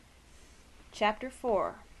Chapter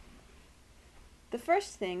 4. The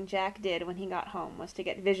first thing Jack did when he got home was to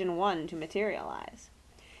get Vision 1 to materialize.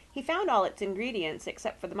 He found all its ingredients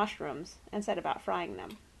except for the mushrooms, and set about frying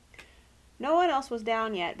them. No one else was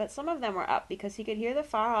down yet, but some of them were up because he could hear the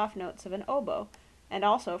far-off notes of an oboe, and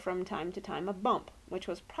also from time to time a bump, which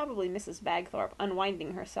was probably Mrs. Bagthorpe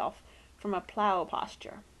unwinding herself from a plough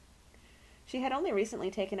posture. She had only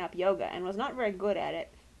recently taken up yoga and was not very good at it,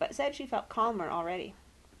 but said she felt calmer already.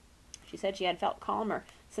 She said she had felt calmer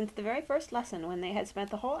since the very first lesson when they had spent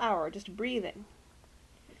the whole hour just breathing.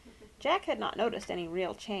 Jack had not noticed any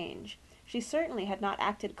real change. She certainly had not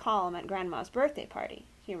acted calm at Grandma's birthday party,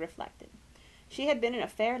 he reflected. She had been in a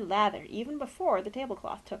fair lather even before the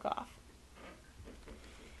tablecloth took off.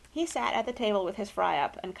 He sat at the table with his fry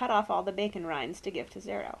up and cut off all the bacon rinds to give to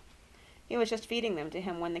Zero. He was just feeding them to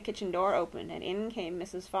him when the kitchen door opened, and in came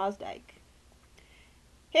Mrs. Fosdyke.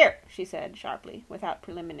 "Here," she said sharply, without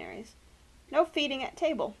preliminaries. "No feeding at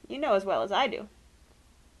table. You know as well as I do."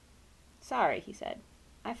 "Sorry," he said.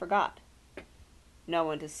 "I forgot." "No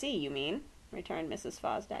one to see, you mean?" returned Mrs.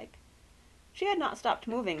 Fosdyke. She had not stopped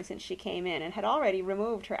moving since she came in, and had already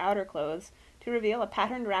removed her outer clothes to reveal a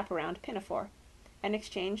patterned wrap-around pinafore, and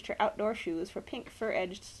exchanged her outdoor shoes for pink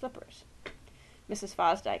fur-edged slippers. Mrs.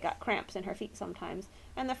 Fosdyke got cramps in her feet sometimes,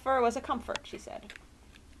 and the fur was a comfort, she said.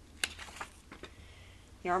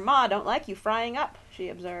 "Your ma don't like you frying up," she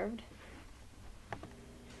observed.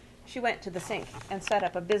 She went to the sink and set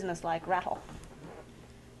up a businesslike rattle.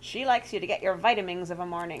 "She likes you to get your vitamins of a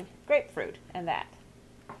morning, grapefruit and that."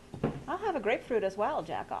 "I'll have a grapefruit as well,"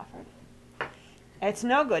 Jack offered. "It's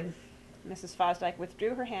no good." Mrs. Fosdyke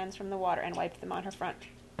withdrew her hands from the water and wiped them on her front.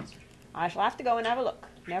 "I shall have to go and have a look.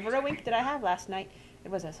 Never a wink did I have last night.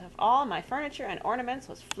 It was as if all my furniture and ornaments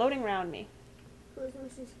was floating round me." Who's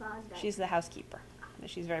Mrs. Fosdyke? "She's the housekeeper.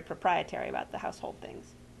 She's very proprietary about the household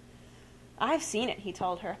things." "I've seen it," he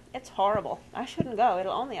told her. "It's horrible. I shouldn't go.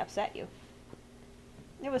 It'll only upset you."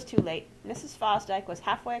 It was too late. Mrs. Fosdyke was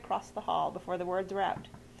halfway across the hall before the words were out.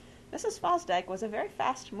 Mrs. Fosdyke was a very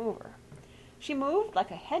fast mover. She moved like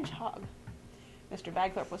a hedgehog, Mr.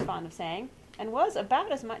 Bagthorpe was fond of saying, and was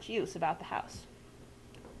about as much use about the house.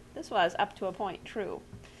 This was, up to a point, true.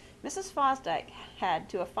 Mrs. Fosdyke had,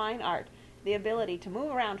 to a fine art, the ability to move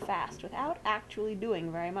around fast without actually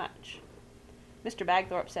doing very much. Mr.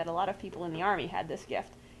 Bagthorpe said a lot of people in the army had this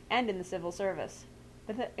gift, and in the civil service,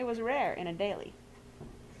 but that it was rare in a daily.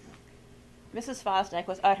 Mrs. Fosdyke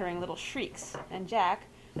was uttering little shrieks, and Jack,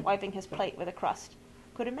 wiping his plate with a crust,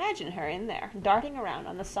 could imagine her in there, darting around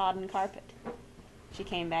on the sodden carpet. She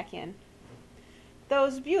came back in.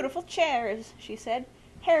 "Those beautiful chairs," she said.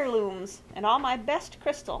 "Heirlooms, and all my best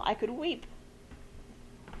crystal. I could weep."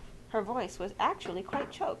 Her voice was actually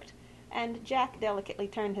quite choked, and Jack delicately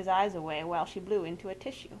turned his eyes away while she blew into a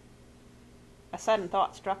tissue. A sudden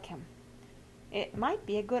thought struck him. It might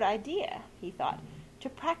be a good idea, he thought, to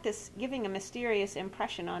practice giving a mysterious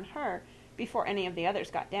impression on her before any of the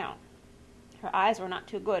others got down. Her eyes were not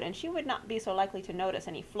too good, and she would not be so likely to notice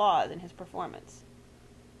any flaws in his performance.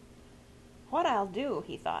 "What I'll do,"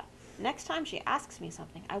 he thought, "next time she asks me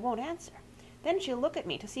something, I won't answer. Then she'll look at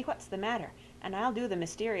me to see what's the matter, and I'll do the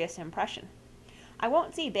mysterious impression. I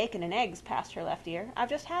won't see bacon and eggs past her left ear.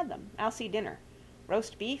 I've just had them. I'll see dinner.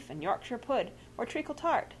 Roast beef and Yorkshire pud, or treacle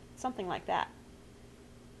tart, something like that."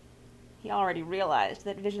 He already realized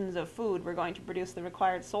that visions of food were going to produce the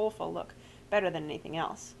required soulful look better than anything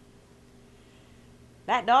else.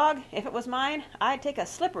 "That dog, if it was mine, I'd take a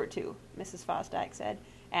slip or two," Mrs. Fosdyke said,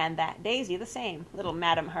 "and that Daisy the same, little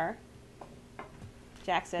Madam her."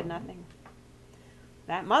 Jack said nothing.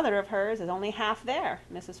 "That mother of hers is only half there,"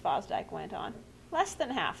 Mrs. Fosdyke went on. "Less than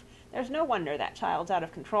half. There's no wonder that child's out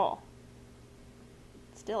of control."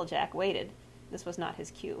 Still Jack waited. This was not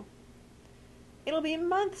his cue. "It'll be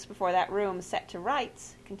months before that room's set to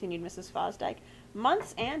rights," continued Mrs. Fosdyke.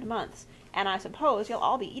 "Months and months. And I suppose you'll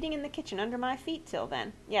all be eating in the kitchen under my feet till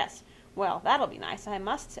then. Yes. Well, that'll be nice, I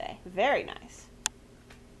must say. Very nice."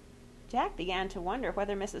 Jack began to wonder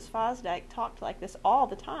whether Mrs. Fosdyke talked like this all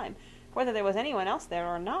the time, whether there was anyone else there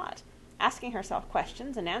or not, asking herself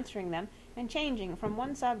questions and answering them, and changing from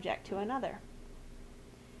one subject to another.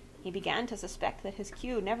 He began to suspect that his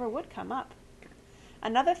cue never would come up.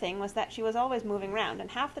 Another thing was that she was always moving round,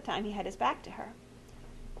 and half the time he had his back to her.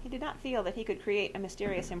 He did not feel that he could create a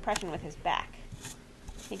mysterious impression with his back.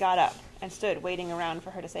 He got up and stood waiting around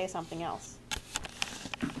for her to say something else.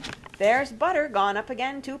 "There's butter gone up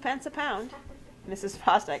again 2 pence a pound." Mrs.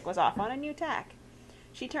 Fosdyke was off on a new tack.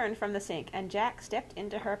 She turned from the sink, and Jack stepped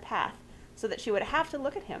into her path so that she would have to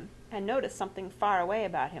look at him and notice something far away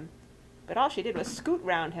about him. But all she did was scoot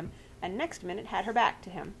round him, and next minute had her back to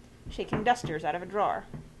him. shaking dusters out of a drawer.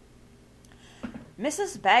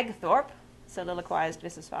 "Mrs. Bagthorpe," soliloquized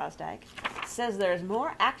Mrs. Fosdyke, "says there's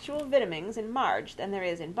more actual vitamins in Marge than there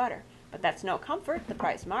is in butter, but that's no comfort, the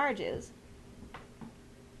price Marge is."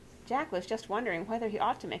 Jack was just wondering whether he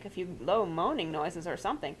ought to make a few low moaning noises or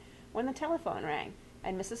something when the telephone rang,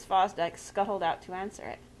 and Mrs. Fosdyke scuttled out to answer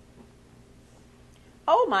it.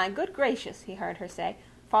 "Oh, my good gracious," he heard her say,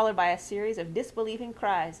 followed by a series of disbelieving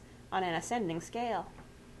cries on an ascending scale.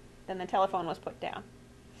 Then the telephone was put down.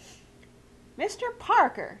 "Mr.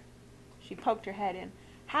 Parker!" She poked her head in.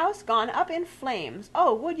 "House gone up in flames.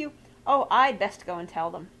 Oh, would you? Oh, I'd best go and tell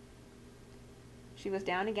them." She was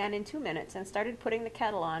down again in 2 minutes and started putting the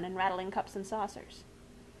kettle on and rattling cups and saucers.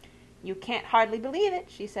 "You can't hardly believe it,"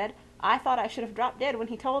 she said. "I thought I should have dropped dead when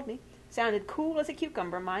he told me. Sounded cool as a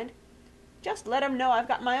cucumber, mind. 'Just let 'em know I've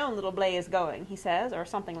got my own little blaze going,' he says, or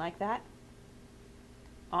something like that."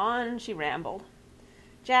 On she rambled.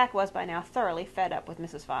 Jack was by now thoroughly fed up with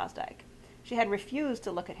Mrs. Fosdyke. She had refused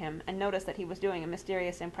to look at him and notice that he was doing a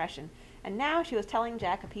mysterious impression, and now she was telling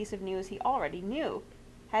Jack a piece of news he already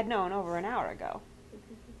had known over an hour ago.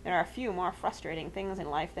 There are few more frustrating things in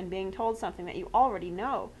life than being told something that you already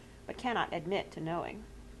know, but cannot admit to knowing.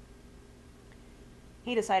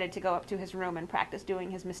 He decided to go up to his room and practice doing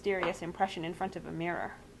his mysterious impression in front of a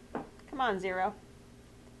mirror. "Come on, Zero."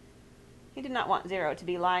 He did not want Zero to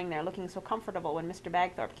be lying there looking so comfortable when Mr.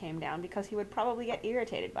 Bagthorpe came down, because he would probably get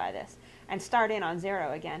irritated by this, and start in on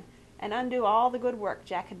Zero again, and undo all the good work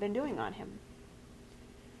Jack had been doing on him.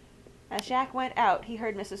 As Jack went out, he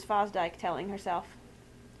heard Mrs. Fosdyke telling herself,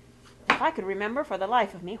 "If I could remember for the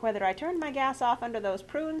life of me whether I turned my gas off under those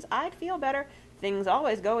prunes, I'd feel better. Things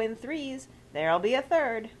always go in threes. There'll be a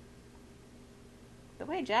third." The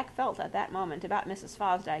way Jack felt at that moment about Mrs.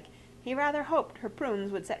 Fosdyke, he rather hoped her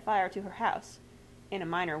prunes would set fire to her house, in a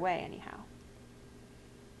minor way, anyhow.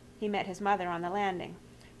 He met his mother on the landing.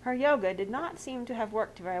 Her yoga did not seem to have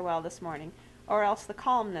worked very well this morning, or else the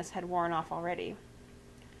calmness had worn off already.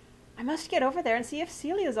 "I must get over there and see if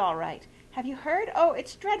Celia's all right. Have you heard? Oh,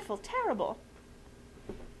 it's dreadful, terrible."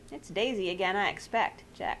 "It's Daisy again, I expect,"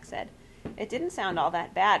 Jack said. "It didn't sound all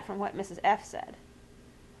that bad from what Mrs. F. said."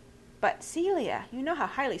 "But Celia, you know how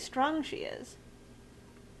highly strung she is."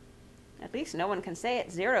 "At least no one can say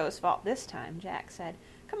it's Zero's fault this time," Jack said.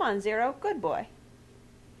 "Come on, Zero, good boy."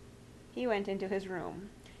 He went into his room.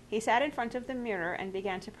 He sat in front of the mirror and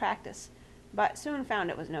began to practice, but soon found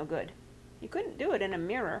it was no good. You couldn't do it in a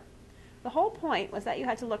mirror. The whole point was that you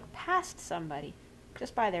had to look past somebody,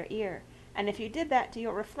 just by their ear, and if you did that to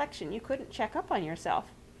your reflection, you couldn't check up on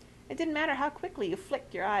yourself. It didn't matter how quickly you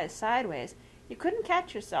flicked your eyes sideways. You couldn't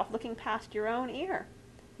catch yourself looking past your own ear.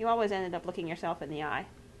 You always ended up looking yourself in the eye.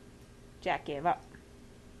 Jack gave up.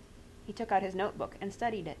 He took out his notebook and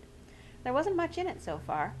studied it. There wasn't much in it so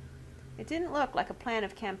far. It didn't look like a plan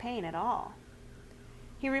of campaign at all.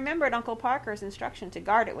 He remembered Uncle Parker's instruction to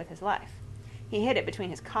guard it with his life. He hid it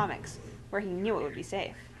between his comics, where he knew it would be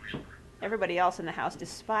safe. Everybody else in the house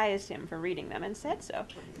despised him for reading them, and said so.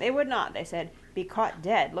 They would not, they said, be caught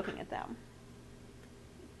dead looking at them.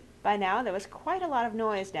 By now there was quite a lot of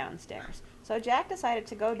noise downstairs, so Jack decided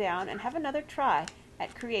to go down and have another try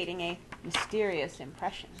at creating a mysterious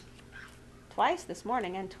impression. Twice this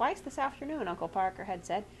morning and twice this afternoon, Uncle Parker had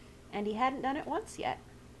said, and he hadn't done it once yet.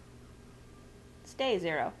 "Stay,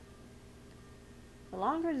 Zero." The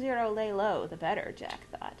longer Zero lay low, the better, Jack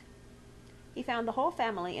thought. He found the whole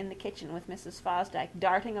family in the kitchen with Mrs. Fosdyke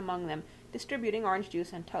darting among them, distributing orange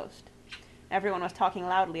juice and toast. Everyone was talking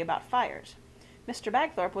loudly about fires. Mr.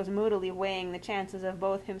 Bagthorpe was moodily weighing the chances of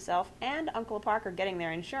both himself and Uncle Parker getting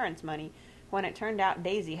their insurance money when it turned out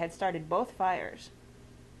Daisy had started both fires.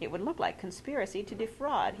 It would look like conspiracy to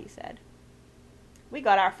defraud, he said. "We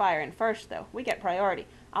got our fire in first, though. We get priority.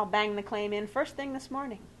 I'll bang the claim in first thing this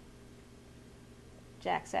morning."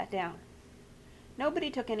 Jack sat down. Nobody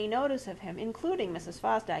took any notice of him, including Mrs.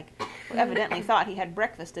 Fosdyke, who evidently thought he had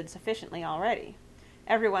breakfasted sufficiently already.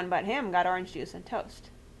 Everyone but him got orange juice and toast.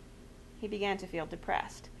 He began to feel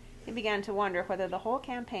depressed. He began to wonder whether the whole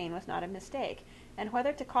campaign was not a mistake, and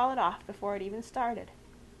whether to call it off before it even started.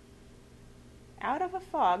 Out of a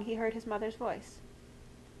fog he heard his mother's voice.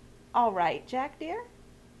 "All right, Jack, dear?"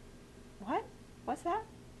 "What? What's that?"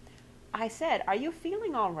 "I said, are you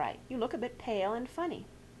feeling all right? You look a bit pale and funny."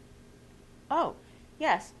 "Oh,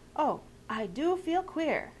 yes. Oh, I do feel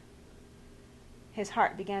queer." His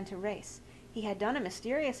heart began to race. He had done a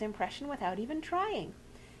mysterious impression without even trying.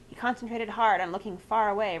 He concentrated hard on looking far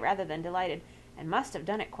away rather than delighted, and must have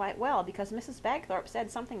done it quite well, because Mrs. Bagthorpe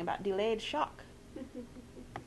said something about delayed shock.